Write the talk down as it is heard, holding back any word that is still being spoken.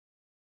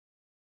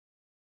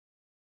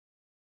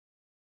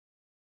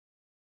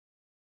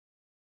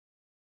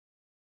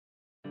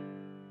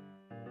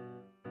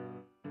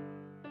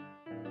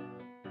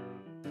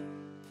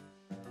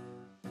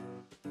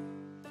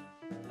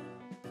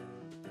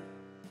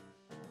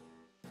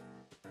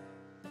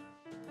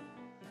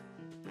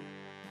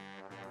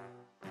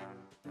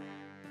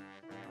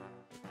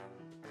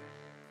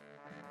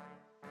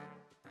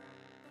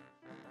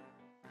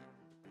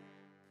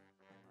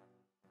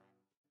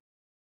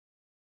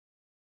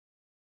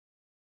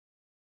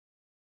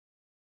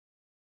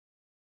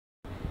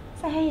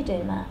So how you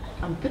doing, Matt?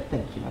 I'm good,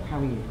 thank you. How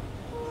are you?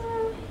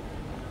 A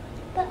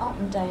bit up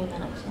and down,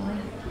 actually.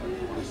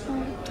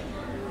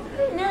 I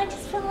don't know, I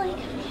just feel like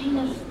I've kind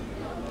of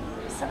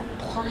sort of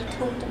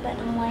plateaued a bit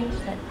in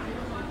life, that,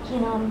 you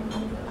know,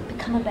 I've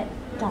become a bit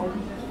dull.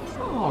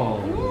 Oh.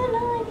 Yeah, no,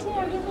 I do.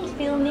 I really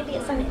feel, maybe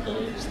it's an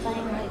age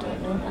thing, I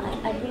don't know, but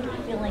I really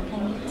feel like I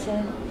need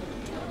to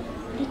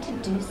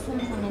do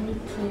something. I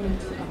need to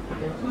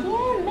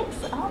mix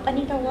it up. I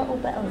need a little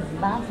bit of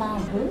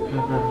va-va-voo.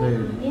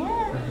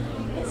 Yeah.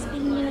 It's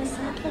been, you know,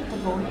 sadly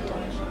devoid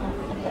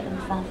of a bit of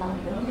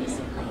va-va-voo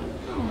recently.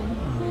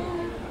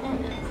 Yeah.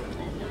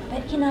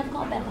 But, you know, I've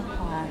got a bit of a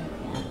plan.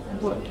 Yeah.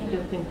 What are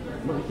you thinking?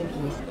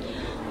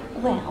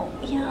 Well,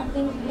 yeah, I've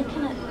been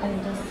looking at all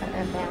those sort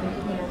of,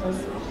 you know,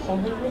 those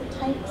Hollywood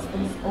types,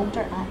 these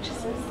older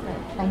actresses that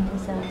find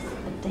themselves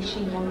a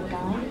dishy young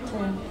guy to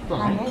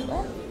hang out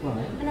with.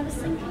 Right. And I was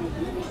thinking,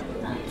 maybe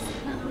that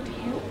would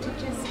help to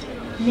just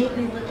make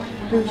me look like I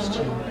have a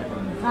little bit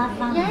of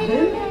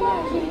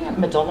Yeah.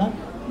 Madonna.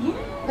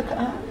 Yeah. Look at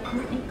her.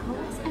 Courtney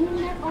Cox. I mean,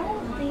 they're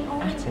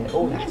all At it,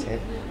 all at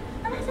it.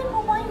 And I think,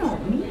 well, why not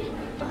me?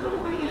 But what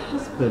about your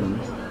husband?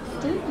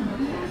 Doing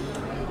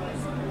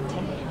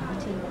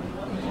technicality,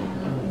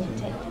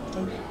 I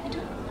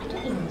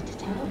don't even need to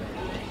tell.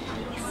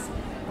 Yes,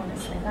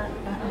 honestly, that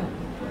won't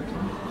be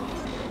important.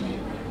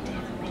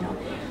 Definitely not.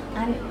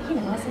 And, you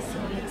know, as I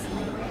say, it's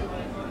like,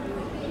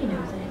 you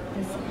know,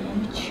 this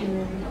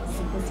mature,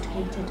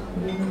 sophisticated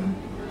woman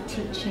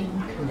teaching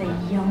the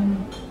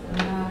young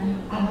man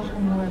a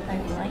little more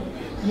about life.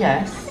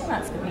 Yes. I think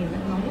that's going to be a bit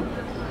normal.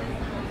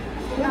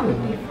 That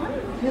would be fun.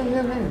 Yeah.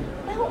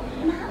 Well,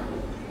 Matt,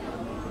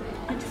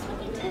 I just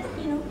want you to,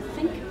 you know,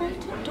 think about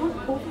it. Don't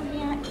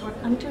overreact or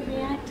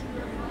underreact.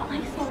 But I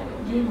thought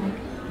you might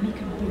make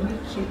a really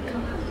cute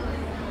couple.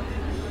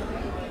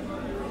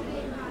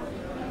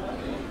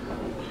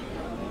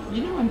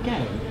 You know I'm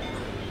gay.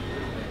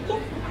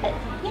 Yeah, but,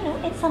 you know,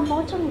 it's a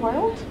modern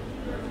world.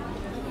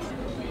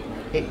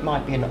 It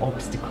might be an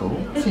obstacle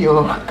to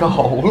your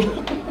goal.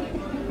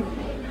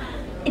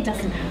 It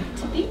doesn't have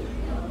to be.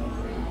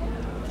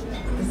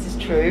 This is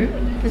true.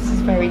 This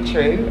is very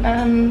true.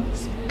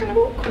 It's kind of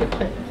awkward,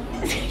 but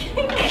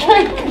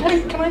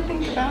can I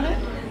think about it?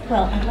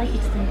 Well, I'd like you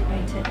to think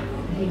about it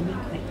really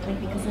quickly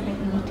because I think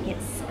we need to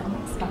get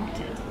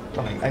started.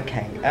 Right,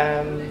 okay.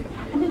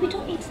 I mean, we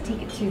don't need to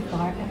take it too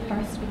far. At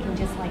first, we can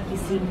just like be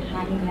seen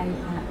hanging out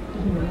at,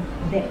 you know,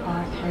 the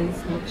art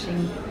house,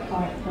 watching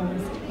art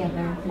films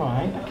together.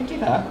 Right, I can do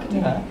that.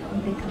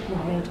 Maybe a couple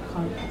of red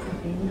carpet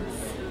events.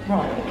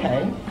 Right,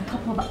 okay. A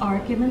couple of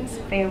arguments,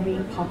 very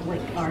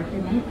public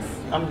arguments.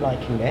 I'm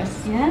liking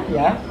this. Yeah?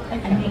 Yeah,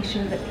 okay. And make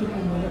sure that people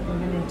know that we're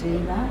going to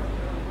do that.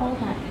 All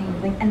that kind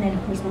of thing. And then,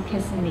 of course, we'll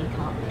kiss and make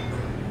up.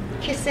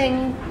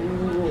 Kissing,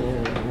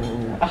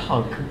 a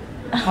hug.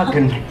 A hug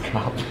and make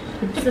up.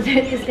 So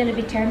there's going to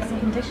be terms and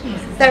conditions.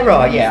 There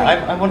are, yeah.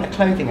 I want a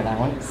clothing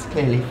allowance,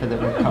 clearly, for the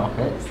red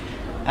carpets.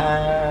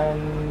 Well,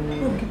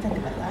 we can think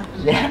about that.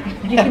 Yeah.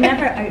 You can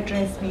never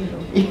outdress me,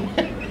 though.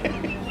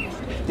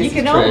 You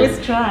can true. always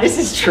try. This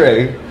is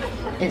true.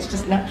 It's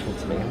just natural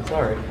to me. I'm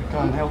sorry. I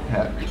can't help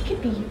it. I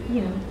could be,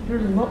 you know, your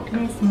Loch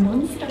Ness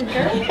monster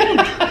girl.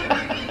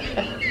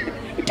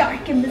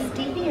 Dark and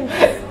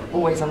mysterious.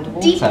 Always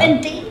underwater. Deep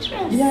and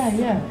dangerous.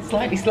 Yeah.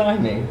 Slightly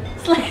slimy.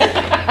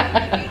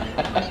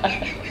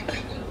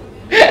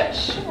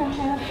 Sure,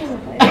 how I feel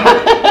about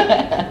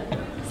it.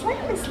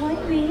 Slightly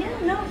slimy,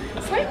 yeah. No,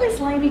 slightly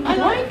slimy. I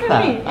like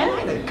that. Me. I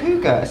like that.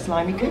 Cougar, a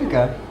slimy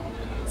cougar.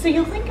 So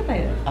you'll think about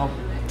it? I'll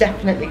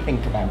definitely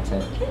think about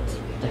it. Good.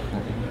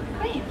 Definitely.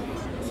 Great.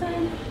 So,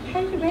 how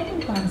are your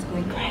wedding plans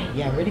going? Great.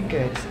 Yeah, really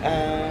good.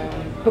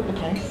 Book the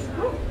place.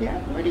 Oh.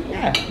 Yeah, really.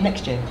 Yeah,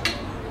 next year.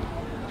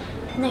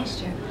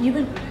 Next year. You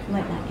wouldn't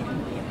let that get in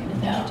the way of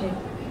anything, would you?